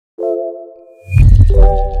Hey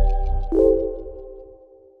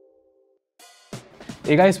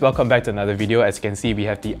guys, welcome back to another video. As you can see, we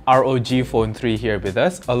have the ROG Phone 3 here with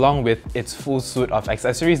us, along with its full suite of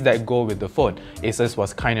accessories that go with the phone. ASUS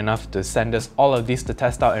was kind enough to send us all of these to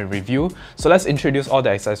test out and review. So let's introduce all the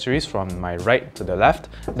accessories from my right to the left.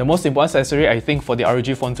 The most important accessory I think for the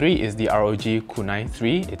ROG Phone 3 is the ROG Kunai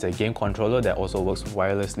 3. It's a game controller that also works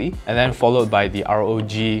wirelessly. And then followed by the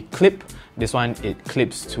ROG Clip. This one, it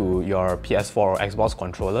clips to your PS4 or Xbox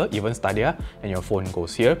controller, even Stadia, and your phone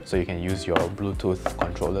goes here, so you can use your Bluetooth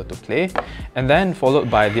controller to play. And then followed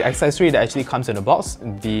by the accessory that actually comes in the box,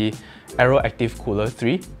 the Aero Active Cooler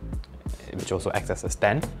 3, which also acts as a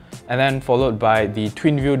stand. And then followed by the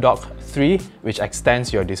Twin View Dock 3, which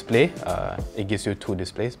extends your display. It gives you two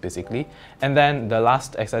displays basically. And then the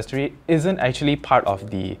last accessory isn't actually part of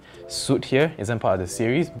the suite here, isn't part of the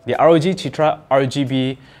series. The ROG Chitra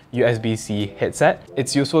RGB USB-C headset.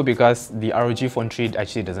 It's useful because the ROG Phone 3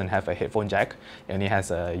 actually doesn't have a headphone jack. It only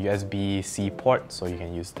has a USB-C port, so you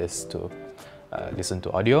can use this to listen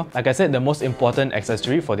to audio. Like I said, the most important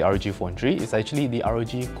accessory for the ROG Phone 3 is actually the ROG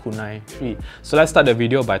Kunai 3. So let's start the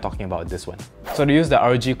video by talking about this one. So to use the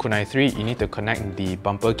ROG Kunai 3, you need to connect the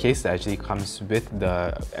bumper case that actually comes with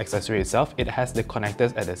the accessory itself. It has the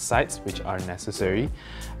connectors at the sides which are necessary.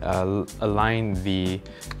 Align the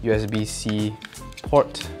USB-C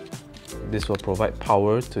port. This will provide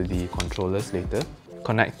power to the controllers later.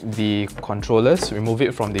 Connect the controllers, remove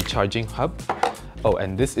it from the charging hub. Oh,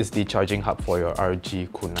 and this is the charging hub for your ROG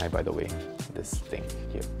Kunai, by the way. This thing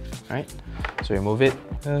here, right? So remove it.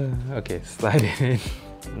 Okay, slide it in.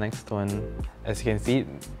 Next one. As you can see,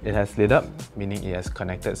 it has lit up, meaning it has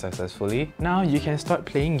connected successfully. Now you can start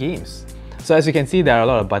playing games. So as you can see, there are a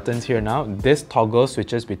lot of buttons here now. This toggle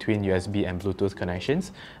switches between USB and Bluetooth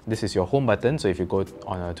connections. This is your home button, so if you go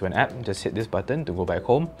to an app, just hit this button to go back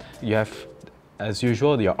home. You have, as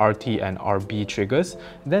usual, your RT and RB triggers.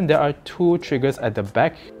 Then there are two triggers at the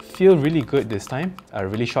back. Feel really good this time.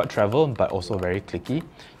 Really short travel, but also very clicky.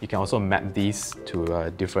 You can also map these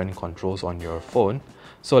to different controls on your phone.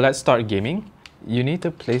 So let's start gaming. You need to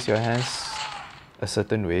place your hands a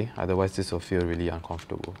certain way, otherwise this will feel really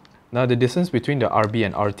uncomfortable. Now the distance between the RB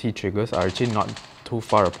and RT triggers are actually not too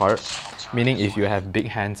far apart, meaning if you have big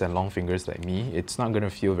hands and long fingers like me, it's not going to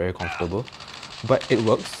feel very comfortable, but it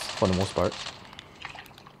works for the most part.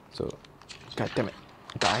 So, god damn it,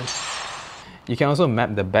 die. You can also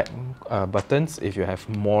map the back buttons if you have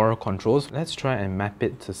more controls. Let's try and map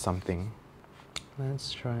it to something.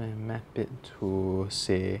 Let's try and map it to,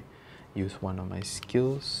 say, use one of my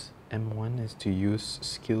skills. M1 is to use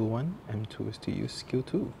skill 1, M2 is to use skill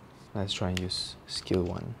 2. Let's try and use skill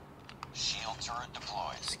 1. Shield turret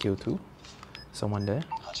deployed. Skill 2. Someone there?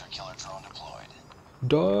 Hunter killer drone deployed.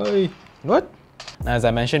 Die! What? Now, as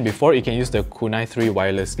I mentioned before, you can use the Kunai 3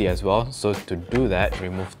 wirelessly as well. So to do that,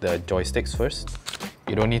 remove the joysticks first.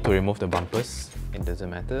 You don't need to remove the bumpers. It doesn't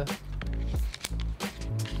matter.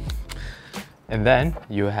 And then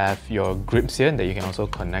you have your grips here that you can also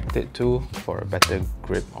connect it to for a better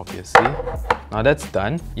grip, obviously. Now that's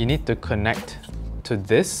done, you need to connect to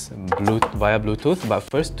this via Bluetooth, but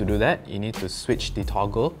first to do that, you need to switch the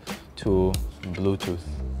toggle to Bluetooth.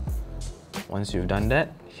 Once you've done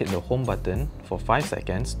that, hit the home button for 5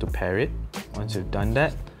 seconds to pair it. Once you've done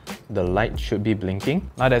that, the light should be blinking.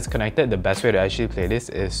 Now that's connected, the best way to actually play this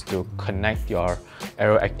is to connect your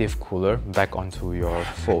Aero Active Cooler back onto your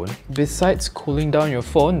phone. Besides cooling down your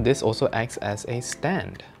phone, this also acts as a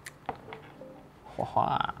stand.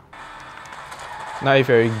 Now if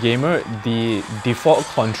you're a gamer, the default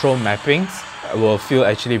control mappings will feel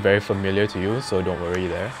actually very familiar to you, so don't worry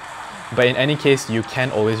there. But in any case, you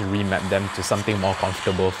can always remap them to something more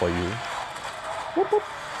comfortable for you.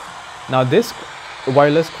 Now this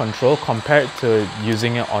wireless control, compared to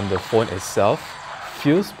using it on the phone itself,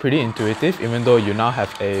 feels pretty intuitive, even though you now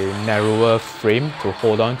have a narrower frame to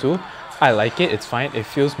hold on to. I like it, it's fine. It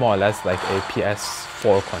feels more or less like a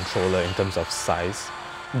PS4 controller in terms of size.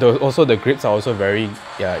 Though also the grips are also very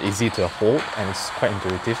easy to hold, and it's quite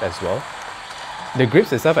intuitive as well. The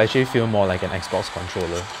grips itself actually feel more like an Xbox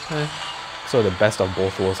controller. So the best of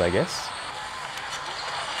both worlds, I guess.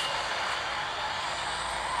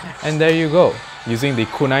 And there you go. Using the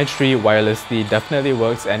Kunai 3 wirelessly definitely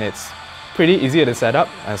works, and it's pretty easy to set up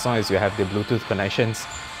as long as you have the Bluetooth connections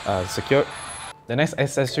secured. The next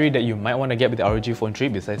accessory that you might want to get with the ROG Phone 3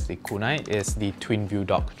 besides the Kunai is the Twin View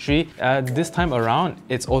Dock 3. This time around,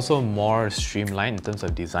 it's also more streamlined in terms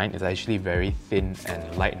of design. It's actually very thin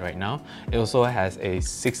and light right now. It also has a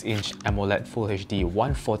 6-inch AMOLED Full HD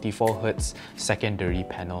 144Hz secondary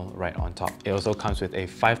panel right on top. It also comes with a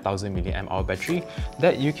 5000 mAh battery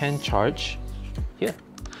that you can charge here.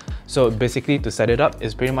 So basically, to set it up,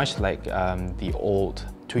 it's pretty much like the old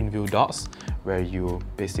twin view docks, where you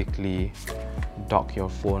basically dock your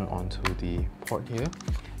phone onto the port here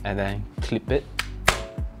and then clip it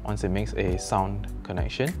once it makes a sound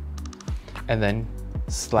connection, and then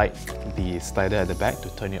slide the slider at the back to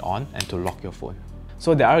turn it on and to lock your phone.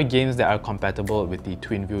 So there are games that are compatible with the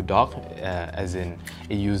twin view dock, as in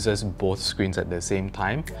it uses both screens at the same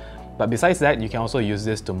time. But besides that, you can also use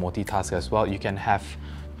this to multitask as well. You can have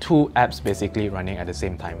two apps basically running at the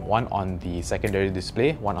same time, one on the secondary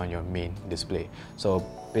display, one on your main display. So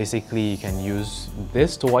basically you can use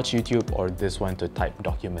this to watch YouTube or this one to type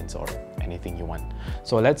documents or anything you want.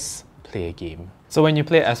 So let's play a game. So when you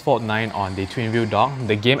play Asphalt 9 on the twin view dock,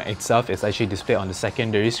 the game itself is actually displayed on the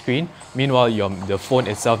secondary screen. Meanwhile, the phone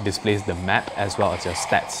itself displays the map as well as your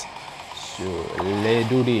stats. So let's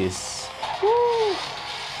do this. Woo!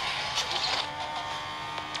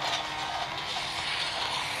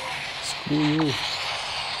 Screw you.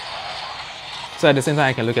 So at the same time,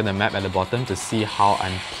 I can look at the map at the bottom to see how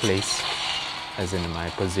I'm placed, as in my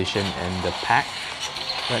position in the pack.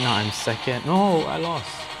 Right now I'm second. No, I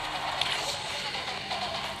lost.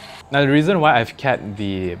 Now the reason why I've kept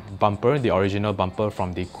the bumper, the original bumper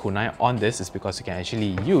from the kunai on this is because you can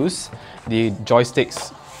actually use the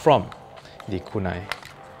joysticks from the kunai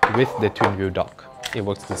with the twin view dock. It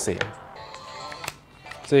works the same.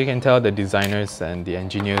 So you can tell the designers and the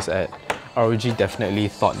engineers at ROG definitely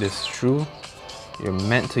thought this through. You're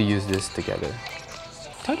meant to use this together.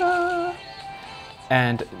 Ta-da!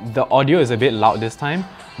 And the audio is a bit loud this time,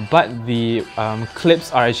 but the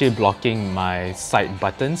clips are actually blocking my side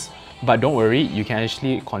buttons. But don't worry, you can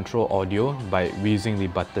actually control audio by using the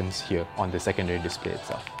buttons here on the secondary display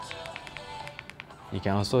itself. You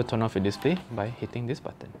can also turn off your display by hitting this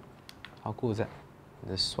button. How cool is that?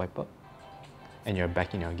 Just swipe up and you're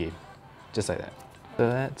back in your game. Just like that. So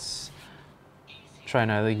let's try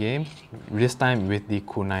another game, this time with the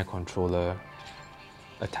kunai controller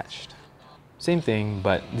attached. Same thing,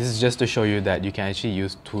 but this is just to show you that you can actually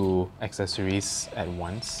use two accessories at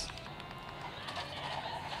once.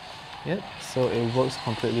 Yep, so it works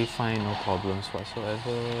completely fine, no problems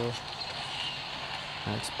whatsoever.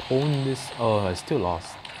 Let's pwn this. Oh, I still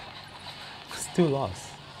lost. Still lost.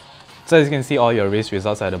 So as you can see, all your race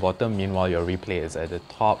results are at the bottom, meanwhile your replay is at the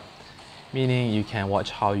top, meaning you can watch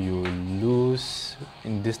how you lose,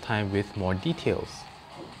 in this time with more details.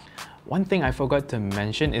 One thing I forgot to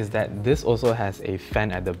mention is that this also has a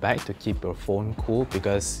fan at the back to keep your phone cool,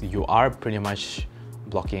 because you are pretty much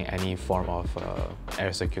blocking any form of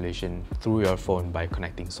air circulation through your phone by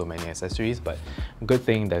connecting so many accessories, but good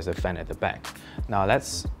thing there's a fan at the back. Now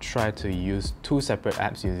let's try to use two separate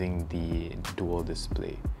apps using the dual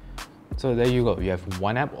display. So there you go, you have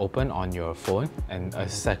one app open on your phone and a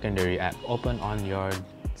secondary app open on your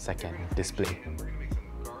second display.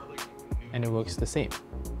 And it works the same.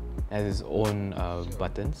 It has its own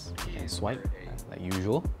buttons, you can swipe like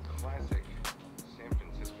usual.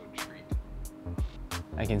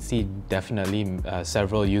 I can see definitely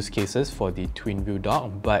several use cases for the twin view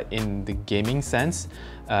dock, but in the gaming sense,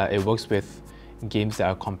 it works with games that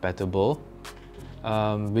are compatible,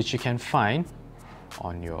 which you can find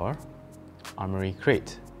on your Armory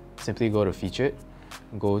crate. Simply go to Featured,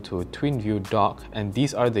 go to Twin View Dock, and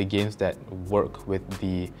these are the games that work with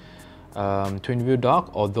the Twin View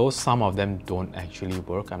Dock, although some of them don't actually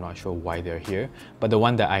work. I'm not sure why they're here, but the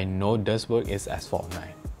one that I know does work is Asphalt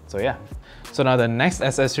 9. So yeah. So now the next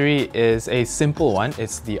accessory is a simple one.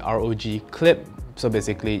 It's the ROG clip. So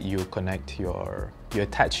basically you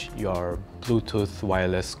attach your Bluetooth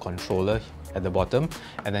wireless controller at the bottom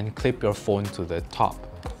and then clip your phone to the top.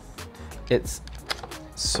 It's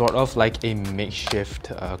sort of like a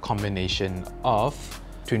makeshift combination of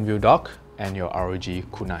twin view dock and your ROG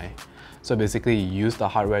kunai. So basically you use the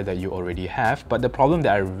hardware that you already have, but the problem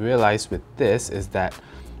that I realized with this is that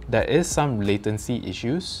there is some latency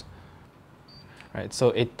issues. Right, so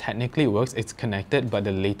it technically works, it's connected, but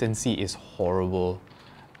the latency is horrible.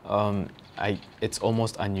 It's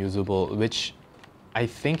almost unusable, which I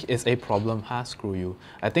think is a problem. Screw you.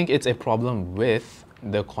 I think it's a problem with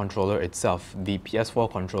the controller itself. The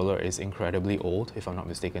PS4 controller is incredibly old. If I'm not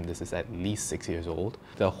mistaken, this is at least 6 years old.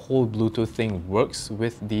 The whole Bluetooth thing works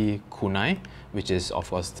with the kunai, which is of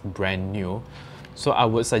course brand new. So I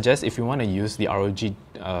would suggest if you want to use the ROG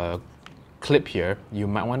clip here, you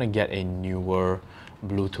might want to get a newer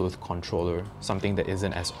Bluetooth controller, something that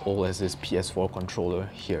isn't as old as this PS4 controller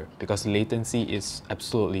here, because latency is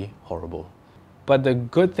absolutely horrible. But the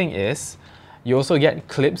good thing is, you also get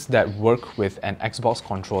clips that work with an Xbox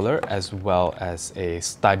controller as well as a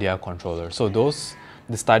Stadia controller. So those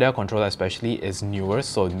The Stadia controller especially is newer,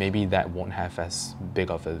 so maybe that won't have as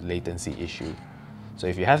big of a latency issue. So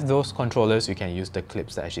if you have those controllers, you can use the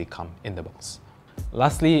clips that actually come in the box.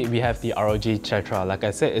 Lastly, we have the ROG Tetra. Like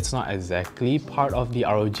I said, it's not exactly part of the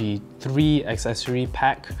ROG 3 accessory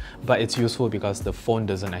pack, but it's useful because the phone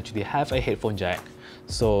doesn't actually have a headphone jack.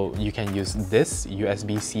 So you can use this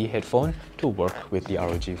USB-C headphone to work with the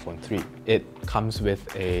ROG Phone 3. It comes with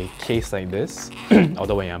a case like this,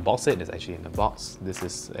 although when you unbox it, it's actually in the box. This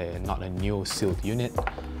is not a new sealed unit.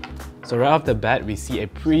 So right off the bat, we see a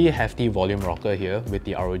pretty hefty volume rocker here with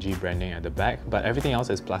the ROG branding at the back, but everything else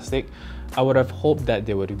is plastic. I would have hoped that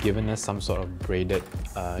they would have given us some sort of braided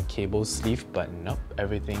cable sleeve, but nope,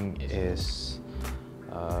 everything is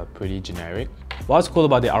pretty generic. What's cool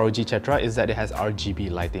about the ROG Tetra is that it has RGB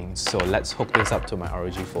lighting, so let's hook this up to my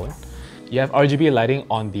ROG phone. You have RGB lighting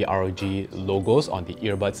on the ROG logos, on the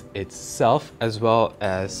earbuds itself, as well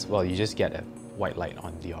as, well, you just get a white light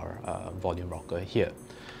on your volume rocker here.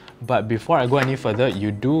 But before I go any further,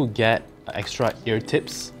 you do get extra ear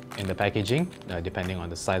tips in the packaging, depending on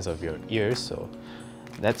the size of your ears, so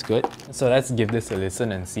that's good. So let's give this a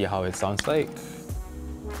listen and see how it sounds like.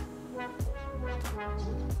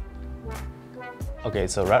 Okay,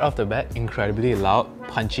 so right off the bat, incredibly loud,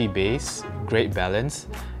 punchy bass, great balance,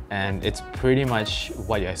 and it's pretty much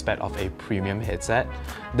what you expect of a premium headset.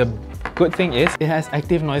 The good thing is it has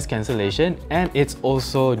active noise cancellation and it's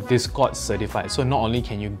also Discord certified. So not only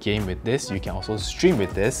can you game with this, you can also stream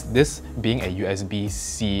with this. This being a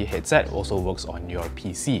USB-C headset also works on your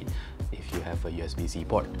PC if you have a USB-C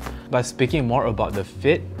port. But speaking more about the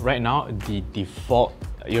fit, right now the default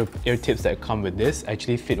ear tips that come with this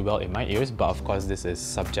actually fit well in my ears, but of course this is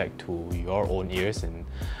subject to your own ears.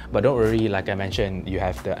 But don't worry, like I mentioned, you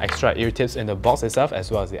have the extra ear tips in the box itself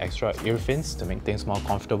as well as the extra ear fins to make things more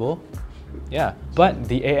comfortable. Yeah, but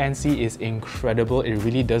the ANC is incredible. It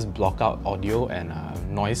really does block out audio and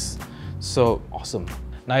noise, so awesome.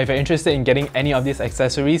 Now if you're interested in getting any of these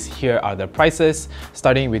accessories, here are the prices,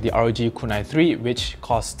 starting with the ROG Kunai 3, which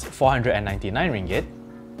costs 499 ringgit.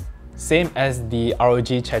 Same as the ROG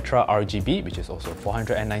Tetra RGB, which is also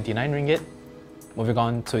 499 ringgit. Moving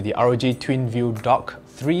on to the ROG TwinView Dock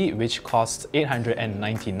 3, which costs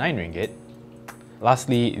 899 ringgit.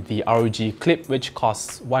 Lastly, the ROG Clip, which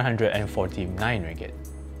costs 149 ringgit.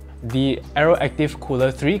 The Aero Active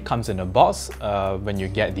Cooler 3 comes in a box when you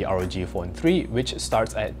get the ROG Phone 3, which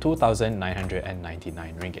starts at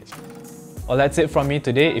 2,999 ringgit. Well, that's it from me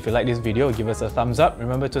today. If you like this video, give us a thumbs up.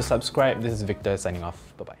 Remember to subscribe. This is Victor signing off.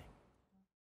 Bye-bye.